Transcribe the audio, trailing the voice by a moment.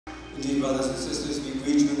Indeed, brothers and sisters, we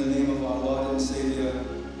greet you in the name of our Lord and Savior,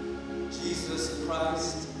 Jesus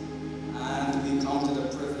Christ, and we count it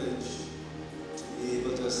a privilege to be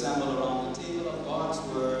able to assemble around the table of God's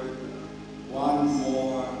Word one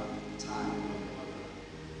more time.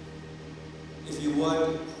 If you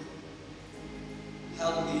would,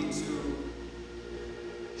 help me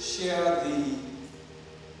to share the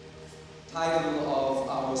title of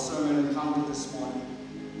our sermon encounter this morning.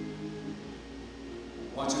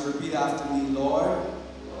 I want you to repeat after me. Lord,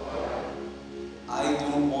 I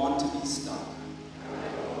don't want to be stuck.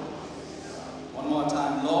 One more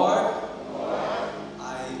time. Lord,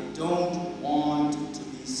 I don't want to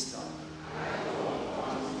be stuck.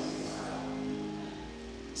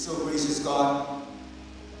 So gracious God,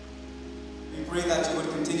 we pray that you would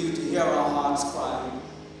continue to hear our hearts cry.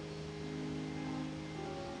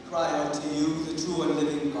 Cry out to you, the true and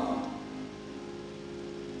living God.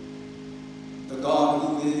 The God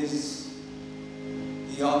who is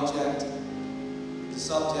the object, the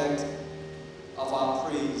subject of our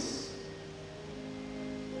praise,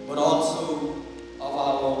 but also of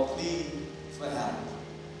our plea for help.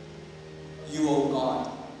 You, O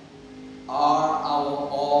God, are our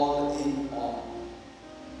all in all.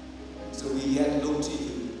 So we yet look to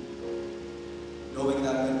you, knowing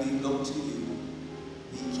that when we look to you,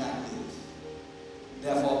 we can live.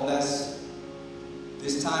 Therefore, bless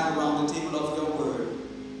this time around the table of your word.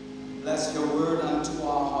 Bless your word unto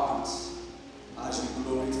our hearts as you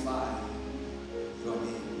glorify your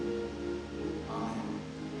name. Amen.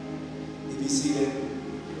 You be seated.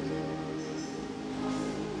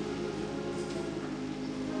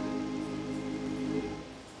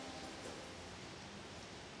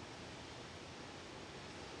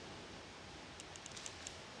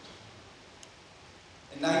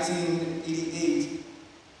 In 1988,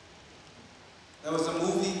 there was a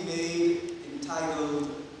movie made entitled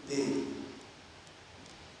Babe.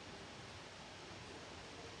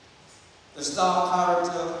 The star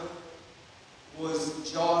character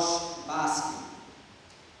was Josh Baskin,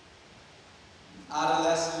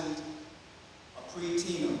 adolescent, a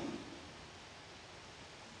pre-teener.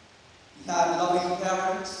 He had loving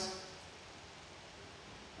parents,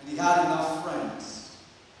 and he had enough friends.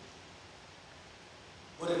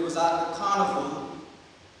 But it was at the carnival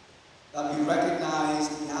that we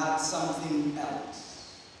recognized he had something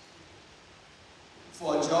else.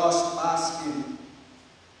 For Josh Baskin,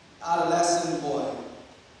 adolescent boy,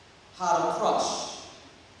 had a crush.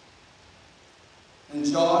 And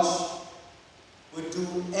Josh would do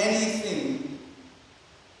anything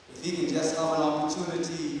if he could just have an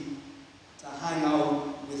opportunity to hang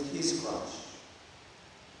out with his crush.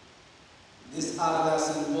 This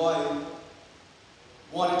adolescent boy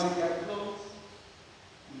wanted to get close,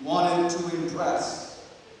 wanted to impress.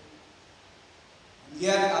 And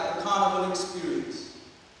yet, at the carnival experience,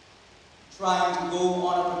 trying to go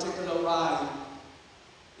on a particular ride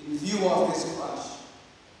in view of his crush,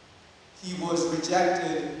 he was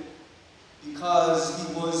rejected because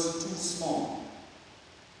he was too small.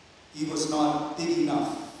 He was not big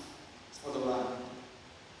enough for the ride.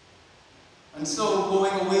 And so,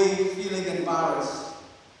 going away feeling embarrassed,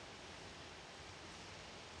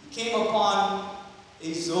 he came upon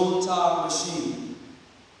a Zoltar machine.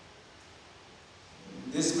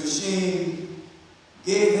 This machine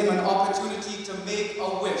gave him an opportunity to make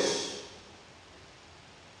a wish.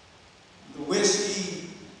 The wish he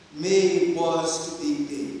made was to be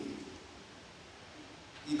big.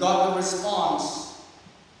 He got the response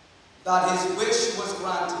that his wish was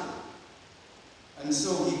granted, and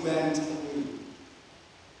so he went away.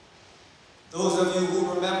 Those of you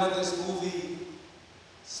who remember this movie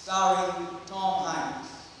starring Tom Hanks,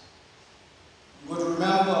 you would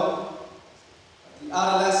remember the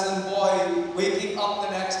adolescent boy waking up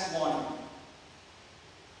the next morning.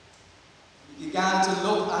 He began to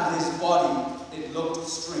look at his body. It looked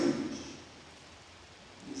strange.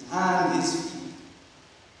 His hand, his feet.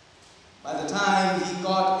 By the time he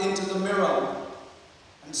got into the mirror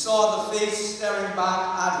and saw the face staring back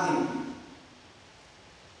at him,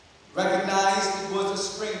 recognized it was a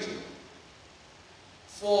stranger.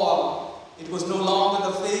 For it was no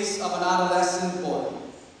longer the face of an adolescent boy,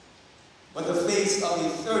 but the face of a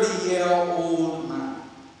 30-year-old man.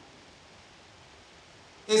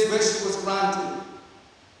 His wish was granted.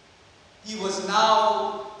 He was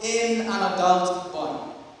now in an adult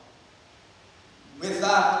body. With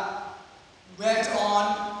that, he went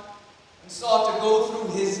on and sought to go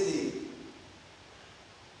through his day.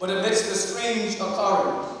 But amidst the strange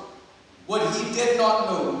occurrence, what he did not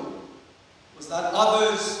know was that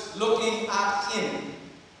others looking at him,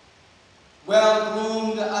 well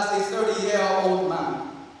groomed as a 30-year-old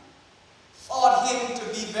man,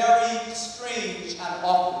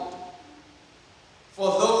 For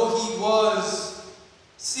though he was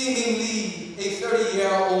seemingly a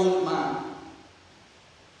 30-year-old man,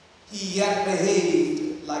 he yet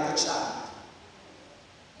behaved like a child.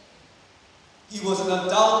 He was an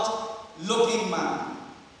adult-looking man,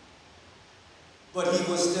 but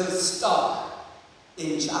he was still stuck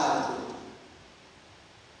in childhood.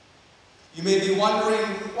 You may be wondering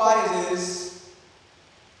why it is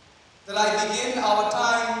that I begin our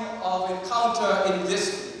time of encounter in this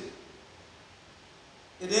way.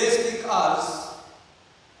 It is because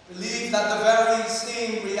I believe that the very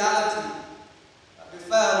same reality that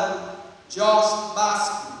befell Josh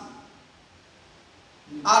Baskin,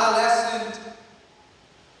 an adolescent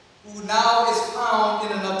who now is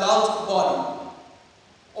found in an adult body,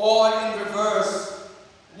 or in reverse,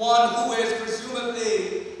 one who is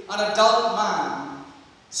presumably an adult man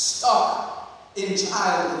stuck in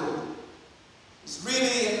childhood. It's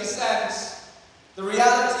really, in a sense, the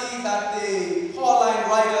reality that the Pauline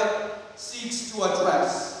writer seeks to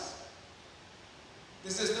address.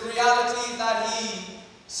 This is the reality that he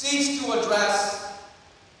seeks to address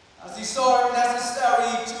as he saw it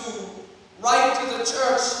necessary to write to the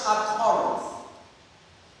church at Corinth.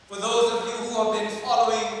 For those of you who have been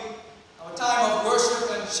following our time of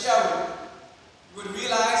worship and sharing, you would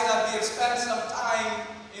realize that we have spent some time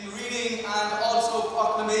in reading and also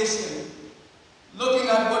proclamation, looking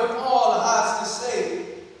at what Paul has to say.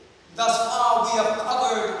 Thus far we have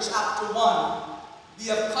covered chapter 1. We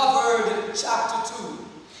have covered chapter 2.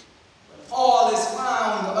 Where Paul is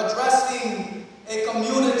found addressing a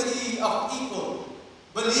community of people,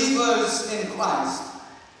 believers in Christ,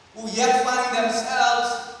 who yet find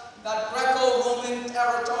themselves in that Greco-Roman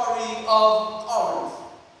territory of Corinth,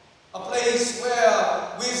 a place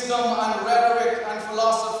where wisdom and rhetoric and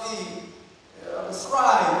philosophy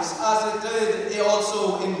thrives as it did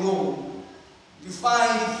also in Rome. You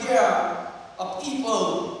find here a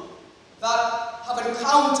people that have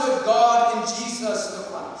encountered God in Jesus the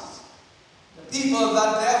Christ. The people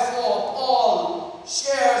that therefore Paul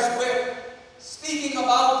shares with, speaking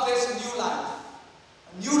about this new life.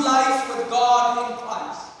 A new life with God in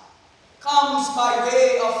Christ comes by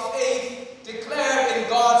way of faith declared in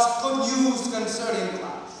God's good news concerning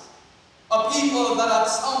Christ. A people that at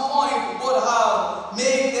some point would have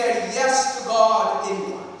made their yes to God in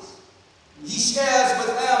Christ. He shares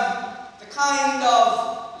with them the kind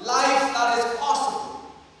of life that is possible,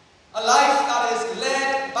 a life that is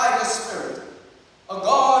led by the Spirit, a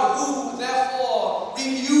God who therefore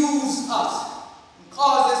renews us and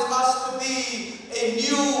causes us to be a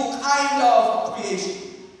new kind of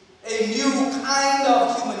creation, a new kind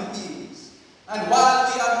of human beings. And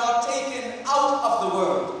while we are not taken out of the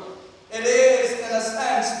world, it is, in a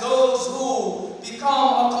sense, those who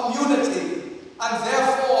become a community and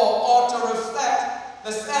therefore ought to reflect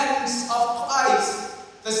the sense of Christ,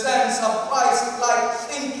 the sense of Christ-like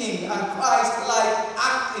thinking and Christ-like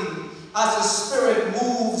acting as the Spirit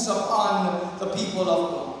moves upon the people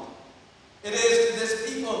of God. It is to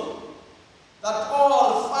this people that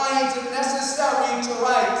Paul finds it necessary to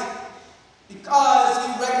write because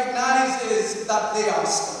he recognizes that they are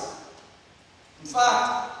stuck. In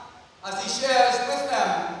fact, as he shares with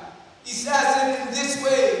them, he says it in this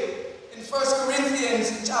way in 1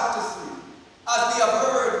 Corinthians chapter 3, as we have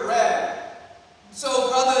heard read. So,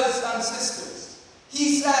 brothers and sisters,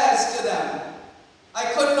 he says to them, I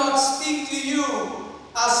could not speak to you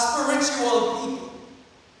as spiritual people,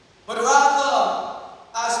 but rather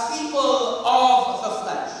as people of the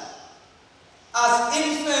flesh, as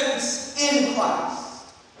infants in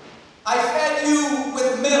Christ. I fed you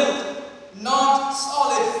with milk, not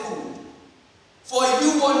solid food. For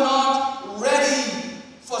you were not ready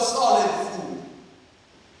for solid food.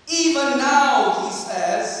 Even now, he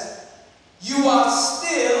says, you are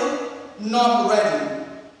still not ready,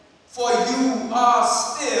 for you are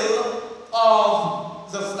still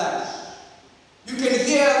of the flesh. You can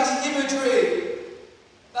hear the imagery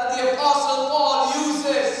that the Apostle Paul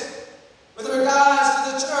uses with regards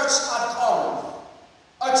to the church at Corinth,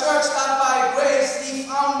 a church that by grace he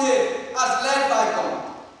founded as led by God.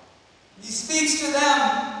 He speaks to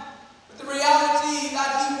them with the reality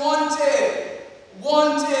that he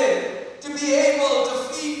wanted to be able to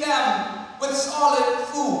feed them with solid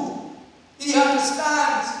food. He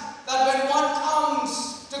understands that when one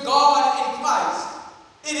comes to God in Christ,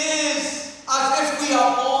 it is as if we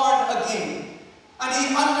are born again. And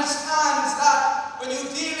he understands that when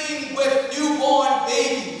you're dealing with newborn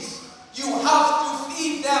babies, you have to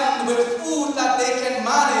feed them with food that they can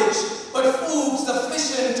manage, but food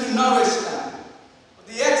sufficient to nourish them. But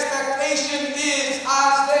the expectation is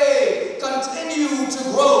as they continue to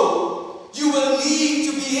grow, you will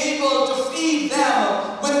need to be able to feed them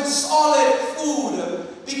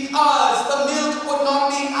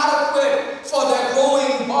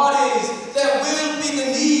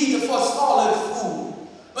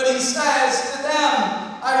says to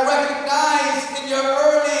them, I recognize in your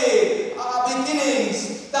early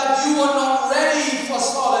beginnings that you were not ready for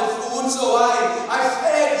solid food, so I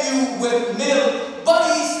fed you with milk.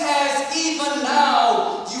 But he says, even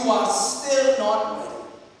now, you are still not ready.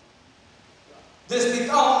 This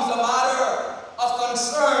becomes a matter of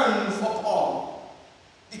concern for Paul,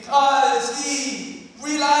 because he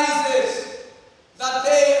realizes that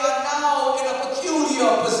they are now in a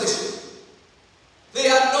peculiar position. They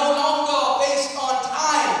are no longer based on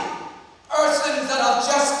time, persons that have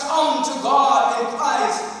just come to God in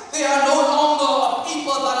Christ. They are no longer a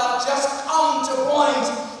people that have just come to point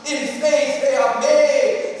in faith. They have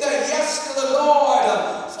made their yes to the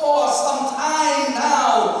Lord for some time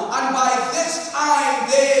now, and by this time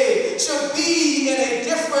they should be in a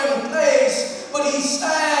different place. But he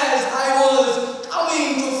says, I was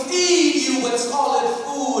coming to feed you with solid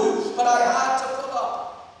food, but I had to put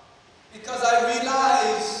up because I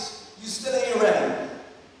realized you still ain't ready.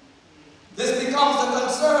 This becomes a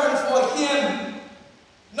concern for him,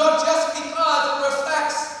 not just because it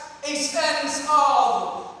reflects a sense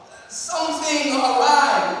of something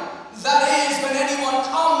awry. That is, when anyone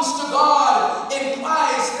comes to God in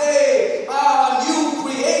Christ, they are a new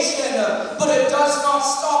creation. But it does not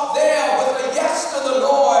stop there with a yes to the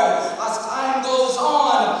Lord. As time goes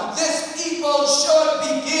on, this people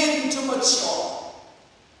should begin to mature.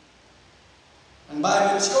 And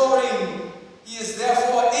by maturing, he is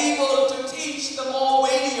therefore able to teach the more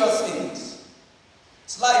weightier things.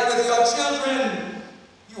 It's like with your children,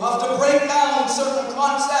 you have to break down certain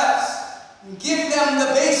concepts and give them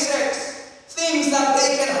the basics, things that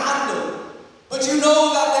they can handle. But you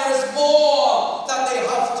know that there is more that they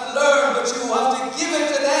have to learn, but you have to give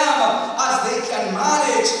it to them as they can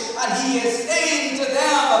manage. And he is saying to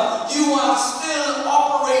them, you are still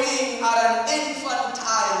operating at an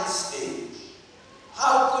infantile stage.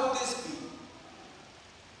 How could this be?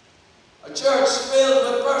 A church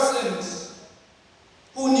filled with persons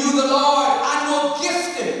who knew the Lord and were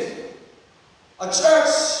gifted. A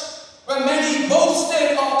church where many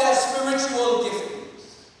boasted of their spiritual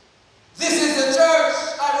giftings. This is a church,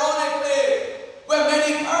 ironically, where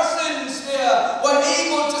many persons here were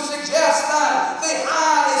able to suggest that they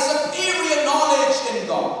had a superior knowledge in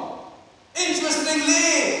God.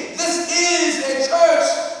 Interestingly, this is a church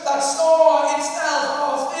that saw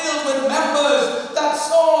itself filled with members, that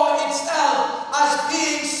saw itself as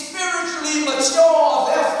being spiritually mature,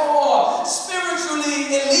 therefore spiritually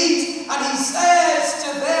elite. And he says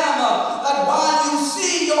to them that while you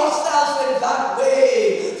see yourself in that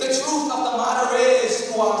way, the truth of the matter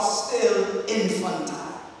is you are still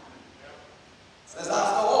infantile. He says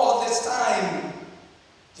after all this time,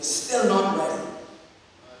 you're still not ready.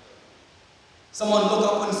 Someone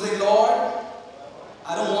look up and say, Lord,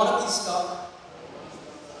 I don't want to be stuck.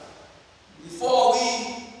 Before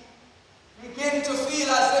we begin to feel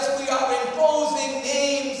as if we are imposing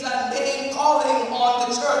names and name calling on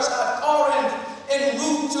the church at Corinth en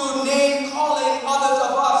route to name calling others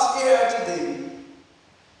of us here today.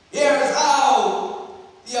 Here is how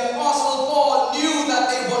the Apostle Paul knew that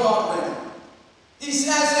they were not ready. He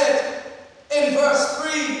says it in verse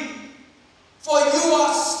 3, for you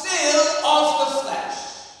are still of the flesh.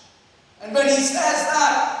 And when he says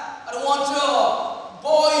that, I don't want to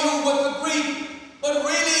bore you with the Greek, but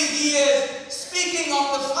really he is speaking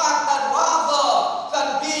of the fact that rather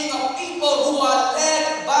than being a people who are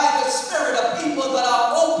led by the Spirit, a people that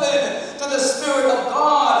are open to the Spirit of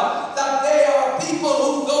God, that they are people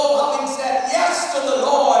who, though having said yes to the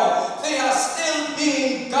Lord, they are still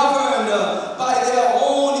being governed by their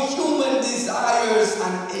own human desires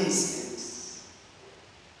and instincts.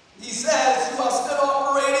 He says you are still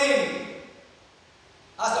operating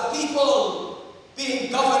as a people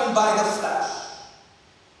being governed by the flesh.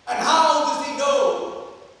 And how does he know?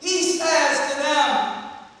 He says to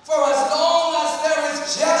them, for as long as there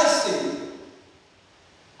is jealousy,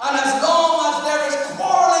 and as long as there is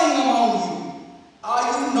quarreling among you, are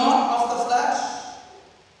you not of the flesh?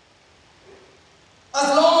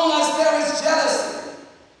 As long as there is jealousy,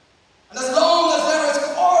 and as long as there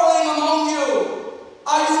is quarreling among you,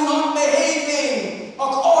 are you not behaving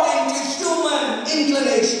according to human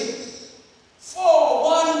inclinations? For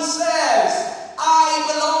one says,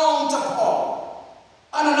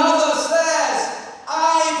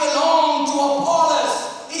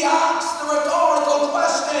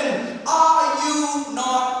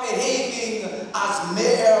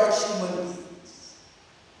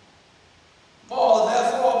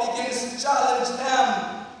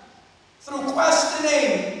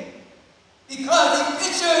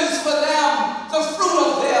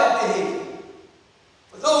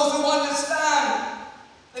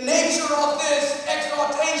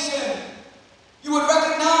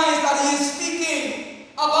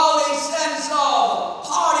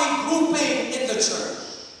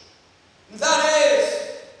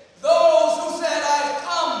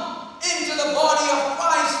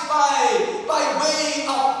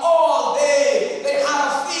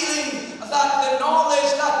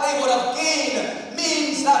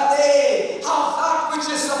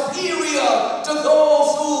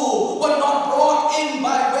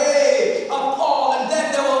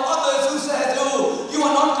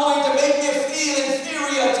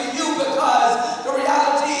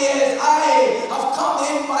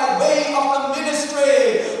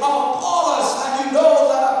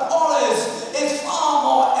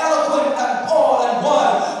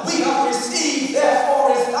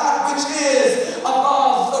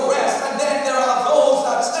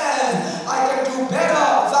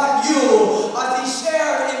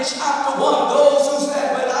 chapter 1, those who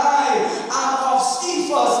said, but I am of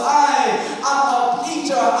Cephas, I am of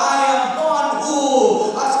Peter, I am one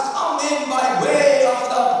who has come in by way of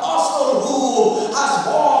the apostle who has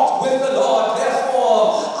walked with the Lord.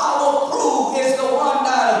 Therefore, our crew is the one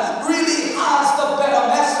that really has the better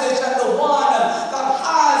message and the one that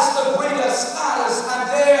has the greater status. And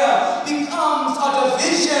there becomes a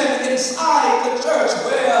division inside the church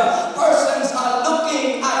where persons are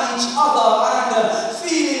looking at each other and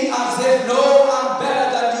feeling as if, no, I'm better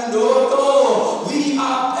than you, no, we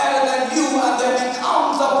are better than you, and there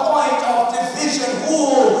becomes a point of division.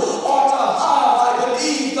 Who ought to have, I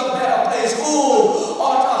believe, the better place? Who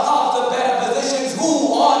ought to have the better positions?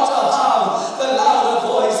 Who ought to have the louder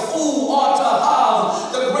voice? Who ought to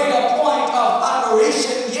have the greater point of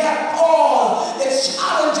admiration? Yet Paul is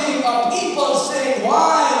challenging a people, saying,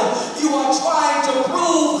 while you are trying to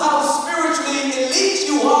prove how spiritually elite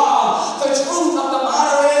you are, the truth of the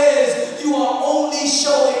matter is you are only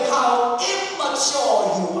showing how immature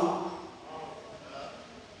you are.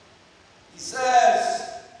 He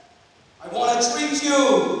says, I want to treat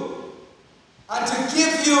you and to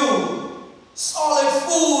give you solid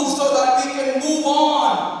food so that we can move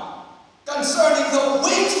on concerning the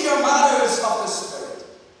weightier matters of the Spirit.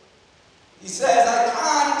 He says, I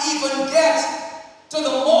can't even get to the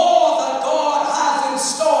more that God has in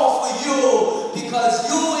store for you because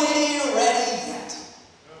you ain't ready yet.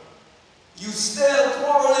 You still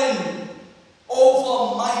quarreling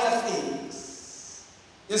over minor things.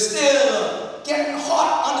 You're still getting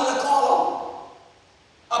hot under the collar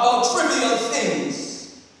about trivial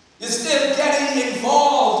things. You're still getting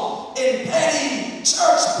involved in petty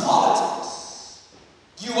church politics.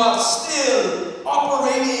 You are still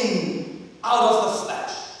operating out of the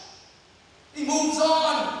flesh. He moves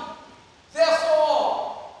on,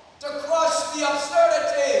 therefore, to crush the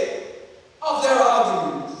absurdity of their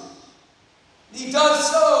arguments. He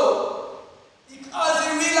does so because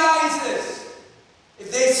he realizes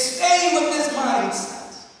if they stay with this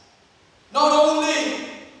mindset, not only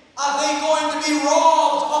are they going to be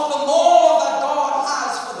robbed of the more that God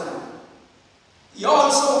has for them, he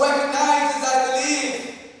also recognizes, I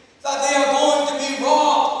believe, that they are going to be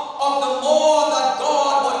robbed of the more that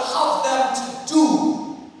God would have them to do.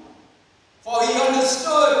 For he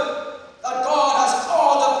understood that God has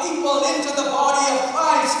called the people into the body of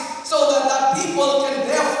Christ so that people can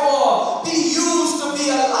therefore be used to be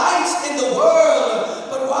a light in the world.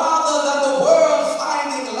 But rather than the world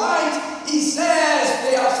finding light, he says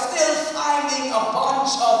they are still finding a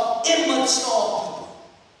bunch of immature people.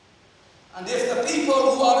 And if the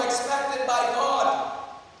people who are expected by God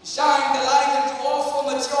to shine the light and to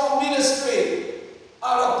offer mature ministry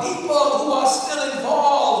are a people who are still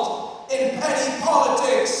involved in petty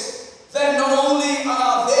politics, then not only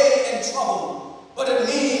are they in trouble, but it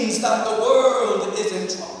means that the world is in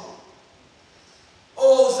trouble.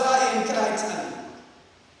 Oh, Zion, can I tell you,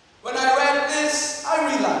 when I read this,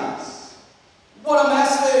 I realized what a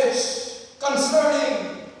message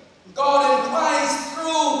concerning God in Christ through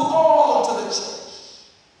Paul to the church.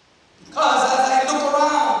 Because as I look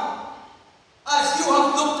around, as you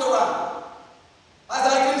have looked around,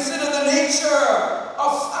 as I consider the nature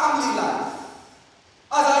of family life,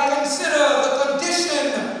 as I consider the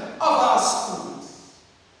condition of our schools,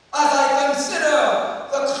 as I consider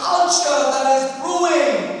the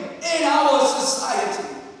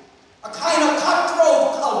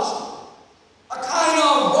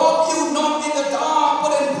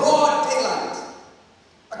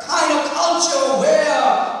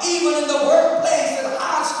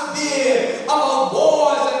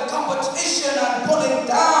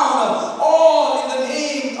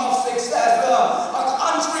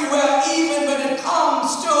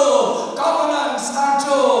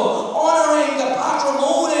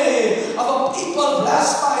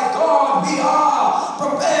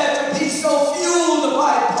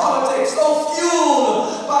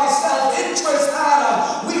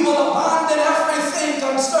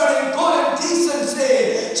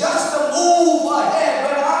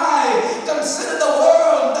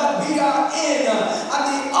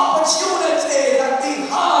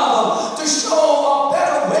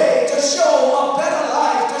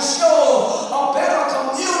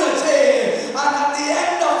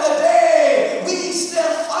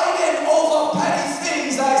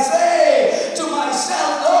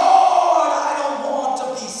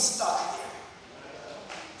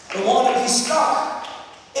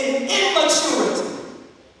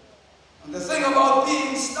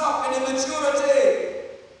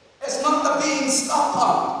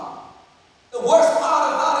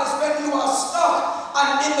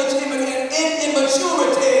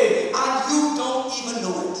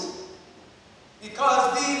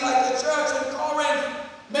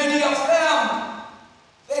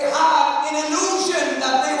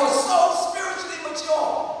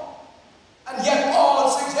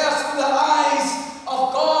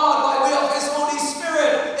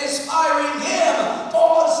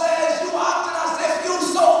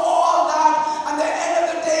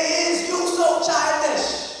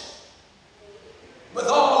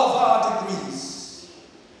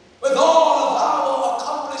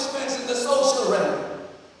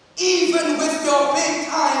a big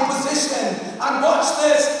time position. And watch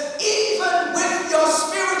this, even with your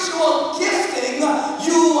spiritual gifting,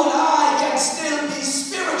 you and I can still be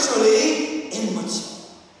spiritually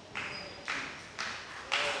immature.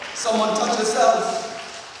 Someone touch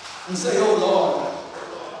yourself and say, oh Lord,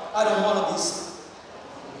 I don't want to be sick.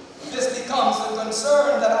 This becomes a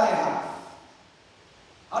concern that I have.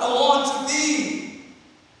 I don't want to be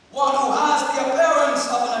one who has the appearance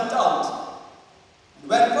of an adult.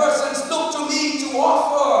 When persons look to me to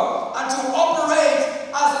offer and to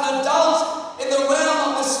operate as an adult in the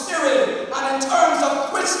realm of the Spirit and in terms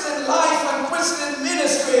of Christian life and Christian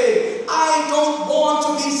ministry, I don't want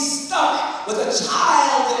to be stuck with a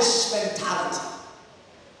childish mentality.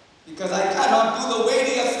 Because I cannot do the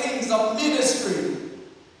weightier things of ministry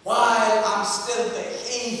while I'm still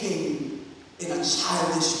behaving in a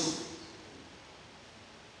childish way.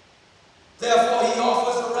 Therefore, he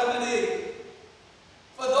offers a remedy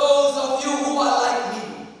for those of you who are like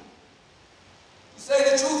me. To say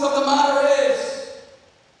the truth of the matter is,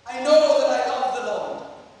 I know that I love the Lord.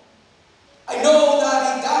 I know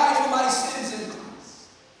that he died for my sins in Christ.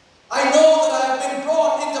 I know that I have been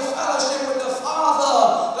brought into fellowship with the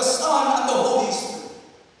Father, the Son, and the Holy Spirit.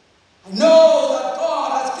 I know that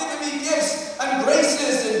God has given me gifts and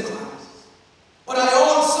graces in Christ. But I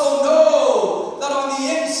also know that on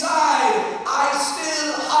the inside, I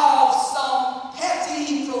still have some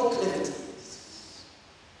petty proclivities.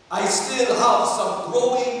 I still have some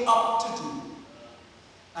growing up to do.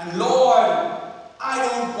 And Lord, I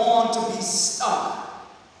don't want to be stuck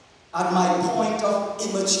at my point of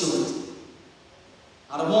immaturity.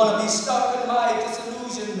 I don't want to be stuck in my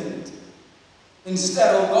disillusionment.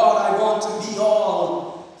 Instead, oh God, I want to be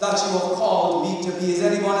all that you have called me to be. Is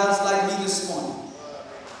anyone else like me this morning?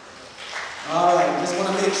 All right, just want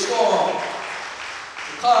to make sure.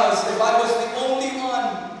 Because if I was the only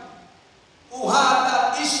one who had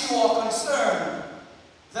that issue or concern,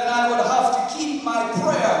 then I would have to keep my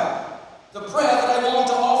prayer, the prayer that I want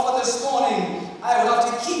to offer this morning, I would have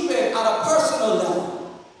to keep it at a personal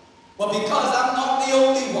level. But because I'm not the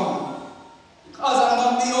only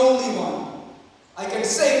one, I can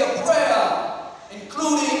say the prayer,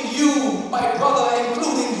 including you, my brother,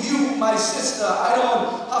 including you, my sister. I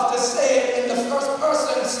don't have to say it in the first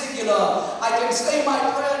person singular. I can say my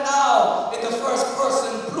prayer now in the first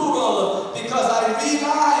person plural, because I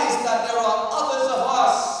realize that there are others of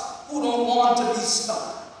us who don't want to be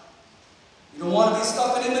stuck. We don't want to be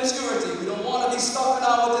stuck in immaturity. We don't want to be stuck in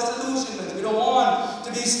our disillusionment. We don't want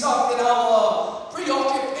to be stuck in our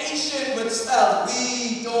preoccupation with self.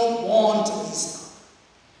 We don't want to be stuck.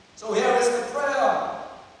 So here is the prayer.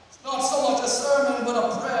 It's not so much a sermon, but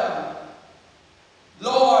a prayer.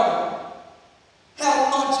 Lord, help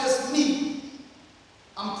not just me.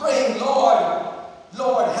 I'm praying, Lord,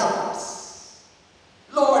 help us.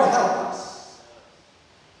 Lord, help us.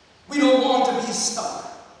 We don't want to be stuck.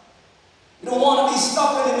 We don't want to be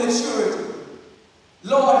stuck in immaturity.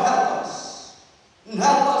 Lord, help us. And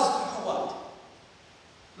help us to do what?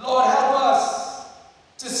 Lord, help us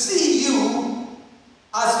to see you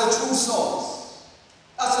as the true source.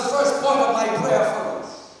 That's the first point of my prayer for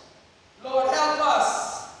us. Lord, help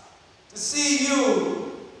us to see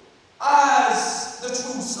you as the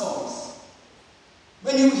true source.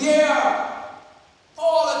 When you hear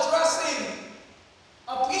Paul addressing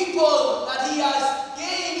a people that he has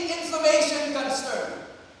gained information concerning,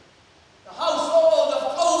 the household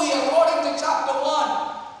of Chloe, according to chapter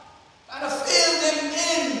 1, kind of filled him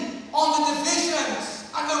in on the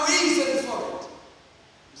divisions and the reason for it.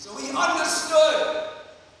 So he understood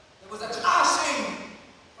there was a clashing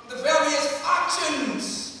from the various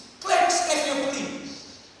factions, cliques if you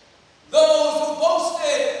please. Those who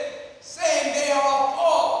boasted, saying they are of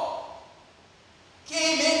Paul,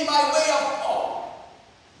 came in by way of Paul.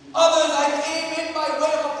 Others, I came in by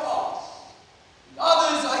way of Apollos.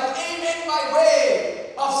 Others, I came in by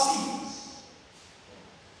way of Cephas.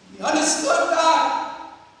 He understood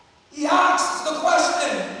that. He asked the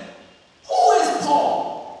question, who is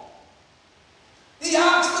Paul? He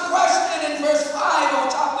asked the question in verse 5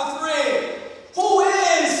 of chapter 3, who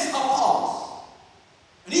is Apollos?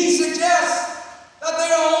 And he suggests that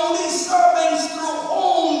they are only servants through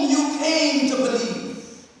whom you came to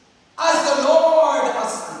believe, as the Lord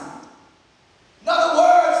assigned. In other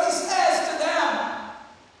words, he says to them,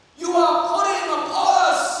 you are putting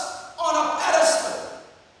Apollos on a pedestal,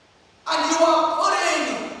 and you are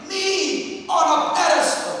putting me on a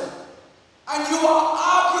pedestal, and you are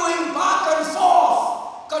arguing back and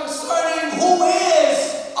forth concerning who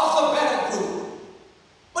is of the better group.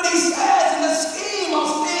 But he says in the scheme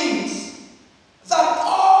of things that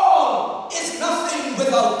Paul is nothing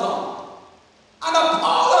without God.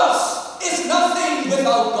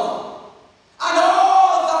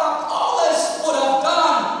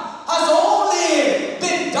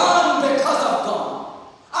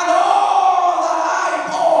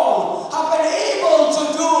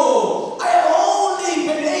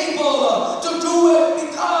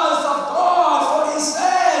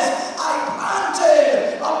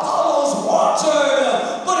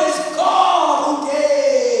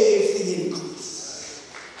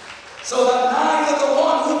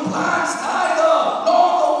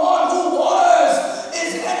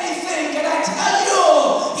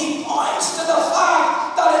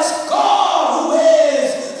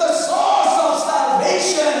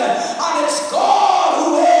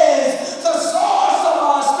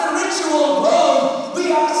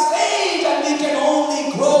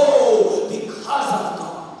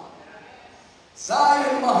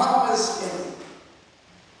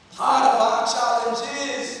 our challenge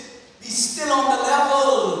is be still on the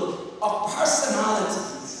level of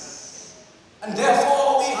personalities. And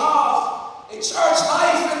therefore we have a church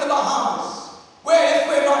life in the Bahamas where if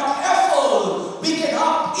we're not careful, we can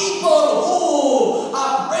have people who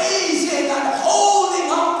are praising and holding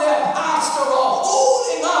up their pastor or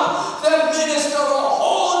holding up their minister or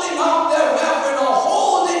holding up their reverend or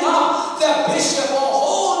holding up their bishop or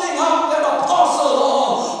holding up their apostle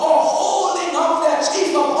or holding up their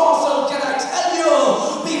chief apostle. Can I tell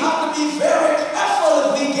you, we have to be very careful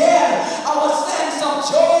if we get our sense of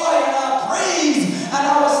joy and our praise and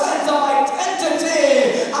our sense of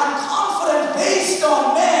identity and confidence based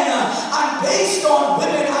on men and based on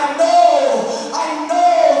women. I know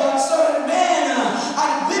that certain men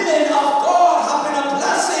and women of God have been a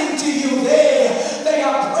blessing to you. They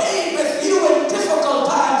have prayed with you in difficult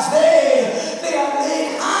times. They have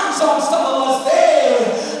laid hands on some of us.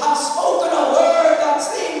 They have spoken a word that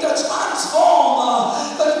seemed to transform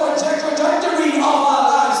the trajectory of our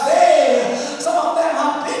lives. Some of them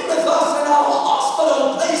have been with us in our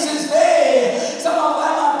hospital places. Some of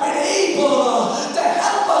them have been able to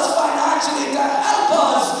help us financially, to help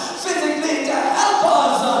us physically, to help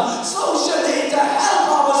us socially, to help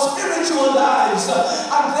our spiritual lives.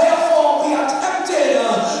 And therefore we are tempted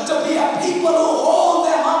to be a people who hold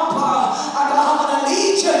them up and have an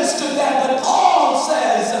allegiance to them. But Paul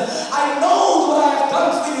says, I know what I have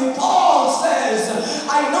done for you. Paul says,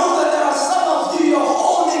 I know that there are some of you, you're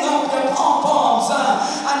holding up your pom-poms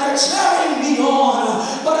and you're cheering me on.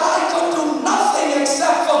 But I could do nothing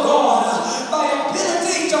except for God. My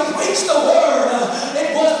ability to preach the word,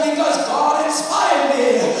 it was because God inspired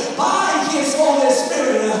me by His Holy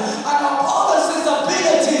Spirit. And Apollos'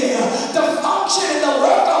 ability to function in the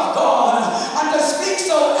work of God and to speak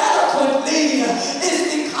so eloquently is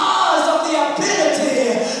because of the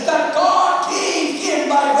ability that God gave him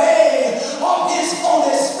by way of His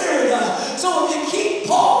Holy Spirit. So if you keep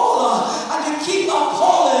Paul and you keep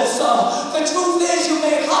Apollos, the truth is you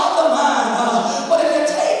may have the man, but if you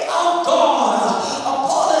take out God,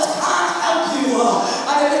 Apollos can't help you.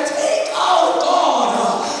 And if you take out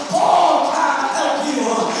God, Paul can't help you.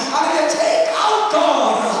 And if you take out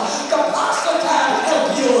God, the pastor can't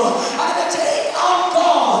help you. And if you take out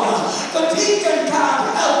God, the deacon can't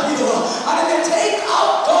help you. And if you take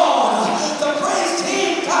out God, the praise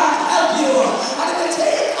team can't help you. And if you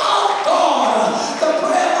take out God, the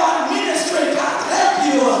prayer band ministry can't help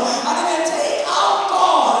you. And if you take out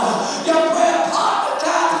God, your prayer partner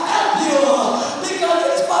can't help you. Because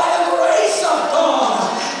it's by the grace of God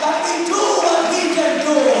that we do what we can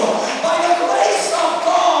do. By the grace of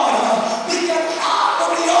God, we can have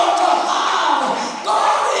what we ought to have.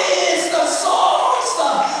 God is the source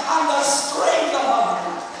and the strength of our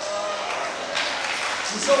life.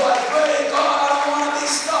 So I pray, God, I don't want to be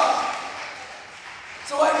stuck.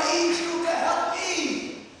 So I need you to help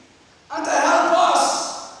me and to help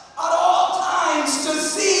us at all times to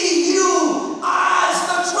see you as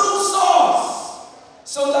the true source,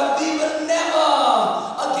 so that we will never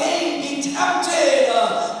again be tempted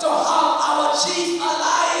to have our chief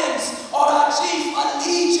alliance or our chief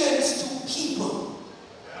allegiance to people.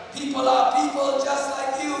 People are people just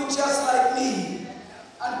like you, just like me.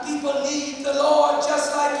 And people need the Lord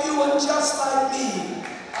just like you and just like me.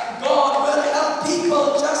 And God will help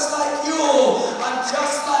people just like you and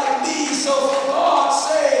just like me. So for God's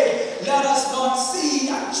sake, let us not see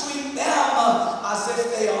and treat them as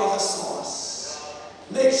if they are the source.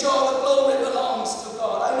 Make sure the glory belongs to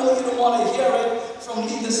God. I know you don't want to hear it from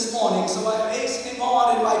me this morning, so I am hastening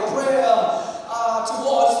on in my prayer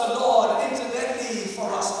towards the Lord, incidentally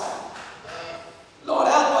for us. Lord,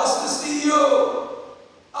 help us to see you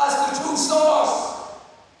as the true source.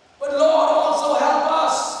 But Lord, also help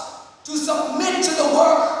us to submit to the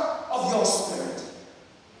work of your Spirit.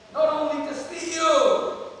 Not only to see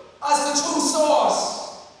you as the true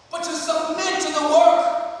source, but to submit to the work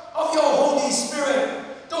of your Holy Spirit.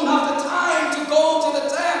 Don't have the time to go to the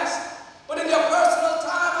text, but in your personal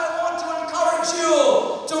time, I want to encourage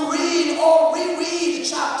you to read or reread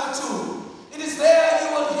chapter 2. It is there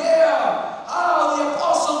you will hear how the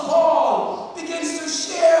Apostle Paul begins to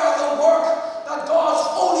share the work that God's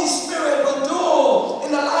Holy Spirit will do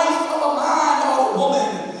in the life of a man or a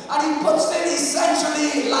woman. And he puts it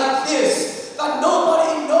essentially like this, that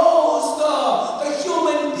nobody knows the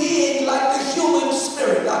human being like the human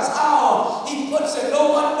spirit. That's how he puts it.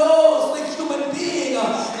 No one knows the human being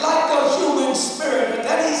like the human spirit. But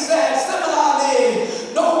then he says, similarly,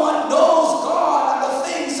 no one knows God and the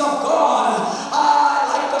things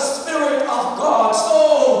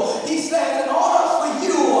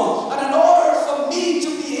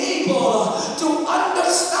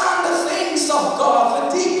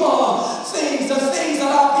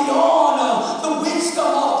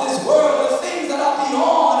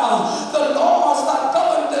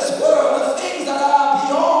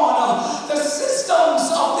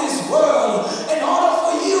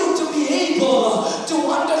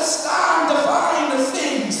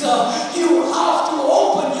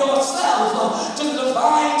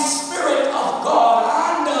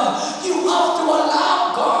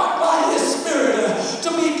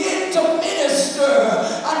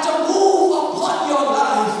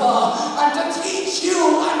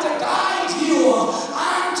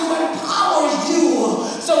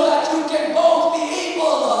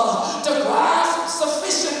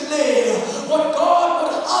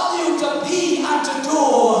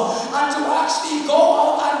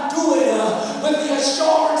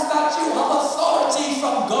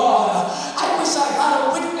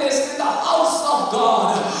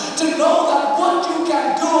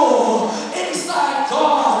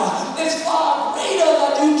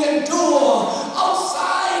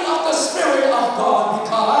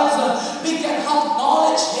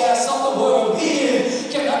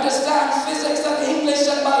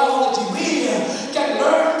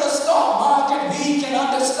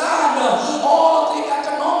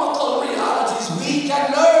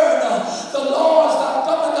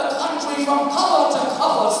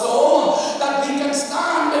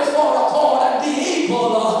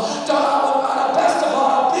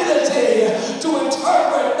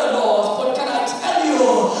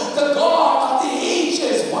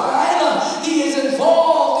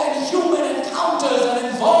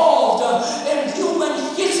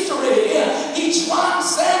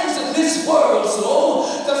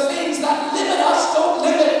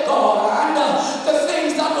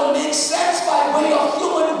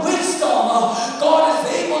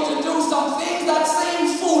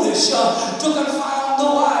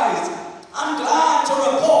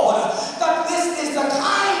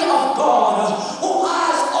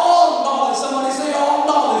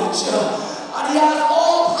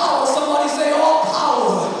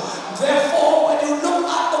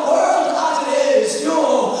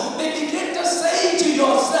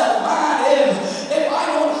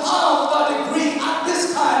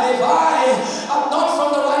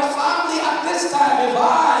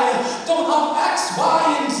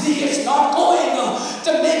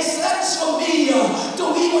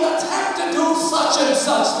you attempt to do such and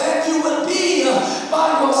such, then you will be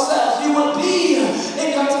by yourself. You will be in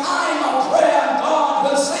your time of prayer, and God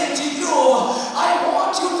will say to you, I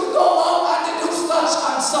want you to go out and to do such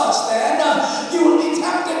and such. Then you will be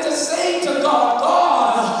tempted to say to God,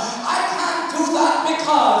 God, I can't do that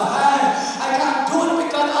because I can't do it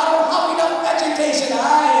because I don't have enough education.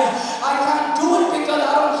 I can't do it because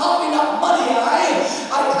I don't have enough money.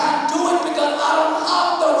 I can't do it because I don't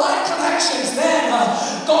have the right connections. Then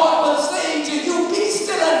God will say to you, be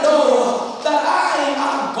still and know that I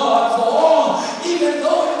am God. For even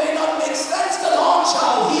though it may not make sense, the Lord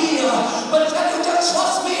shall heal. But can you just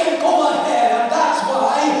trust me and go ahead? And that's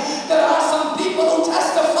why there are some people who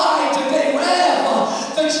testify today, well,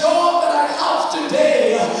 the job that I have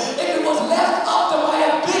today, if it was left up to my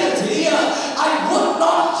ability, I would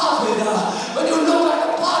not have it. When you look at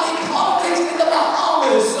the party politics in the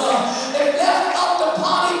Bahamas, if left up to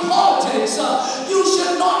party politics, you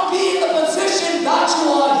should not be in the position that you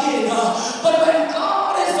are in. But when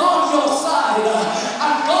God is on your side,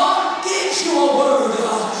 and God gives you a word,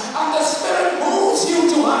 and the Spirit moves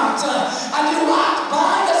you to act, and you act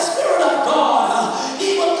by the Spirit of God,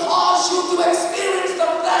 He will cause you to experience the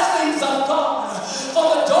blessings of God. For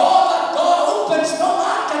the door that God opens, no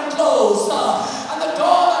man can close. And the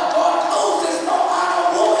door that God closes, no man or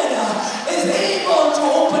woman is able to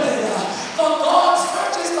open it. For God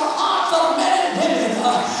searches the hearts of men and women.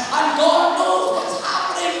 And God knows what's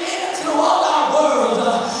happening in and throughout our world.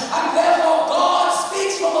 And therefore God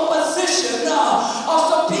speaks from a position of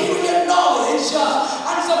superior knowledge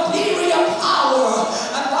and superior power.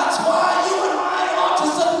 And that's why you and I ought to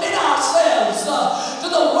submit ourselves to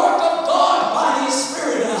the work of God by His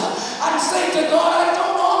Spirit. And say to God, I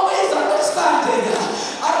don't always understand it.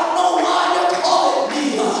 I don't know why you're calling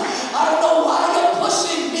me. I don't know why you're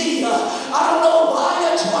pushing me. I don't know why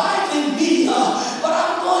you're driving me. But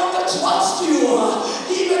I'm going to trust you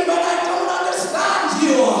even when I don't understand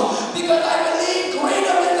you, because I believe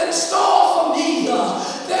greater is in store for me.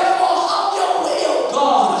 Therefore, have your way, O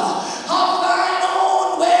God. Have thine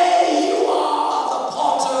own way. You are the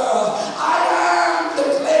potter. I am the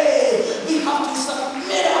clay. We have to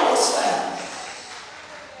submit ourselves.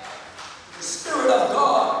 The Spirit of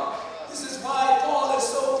God. This is why Paul is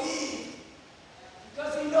so deep.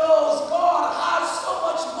 Because he knows God has so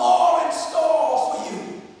much more in store for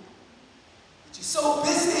you. But you're so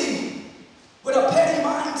busy with a petty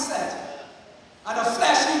mindset and a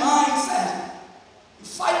fleshy mindset. You're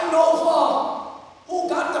fighting over who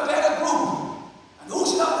got the better group and who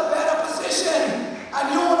should have the better position.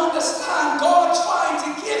 And you don't understand God trying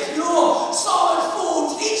to give you solid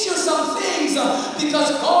food, teach you some things,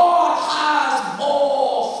 because God has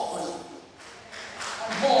more for you.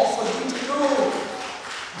 And more for you to do.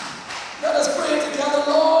 Let us pray together,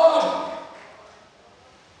 Lord.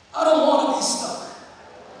 I don't want to be stuck.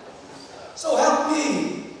 So help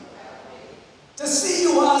me to see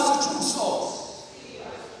you as the true source.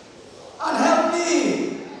 And help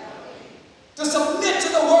me to submit to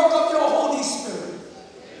the work of your Holy Spirit.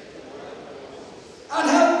 And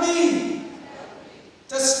help me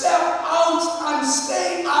to step out and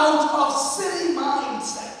stay out of silly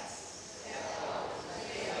mindsets.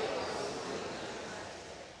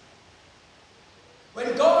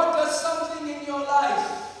 When God does something in your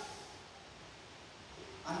life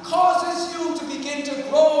and causes you to begin to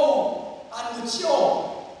grow and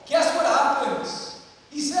mature, guess what happens?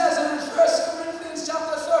 He says in 1 Corinthians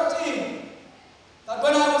chapter 13 that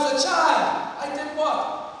when I was a child, I did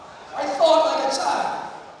what? I thought like a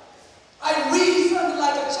child. I reasoned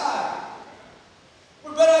like a child.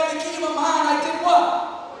 But when I became a man, I did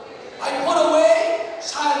what? I put away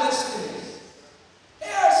childish things.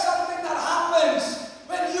 Here's something that happens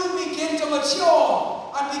when you begin to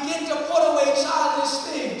mature and begin to put away childish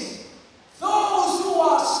things. Those who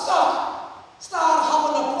are stuck start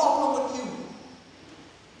having a problem with you.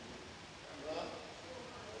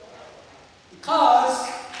 Because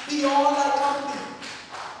we all like company.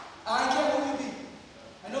 I don't care who you be.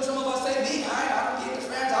 I know some of us say, me, I don't get the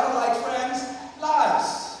friends, I don't like friends.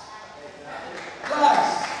 Lies.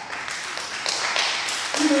 Lies.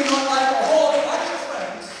 You may not like a whole bunch of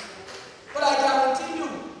friends, but I guarantee you,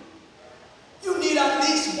 you need at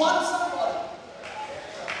least one somebody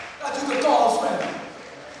that you could call a friend.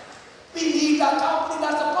 We need that company.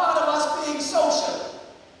 That's a part of us being social.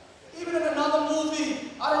 Even in another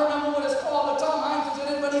movie, I don't remember what it's called, but Tom Hanks was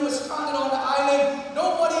in it when he was stranded on the island.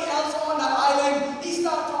 Nobody else on the island. He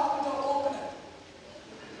started talking to a coconut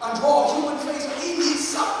and draw a human face, but he needs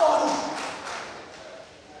somebody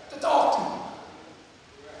to talk to.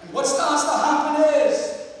 And what started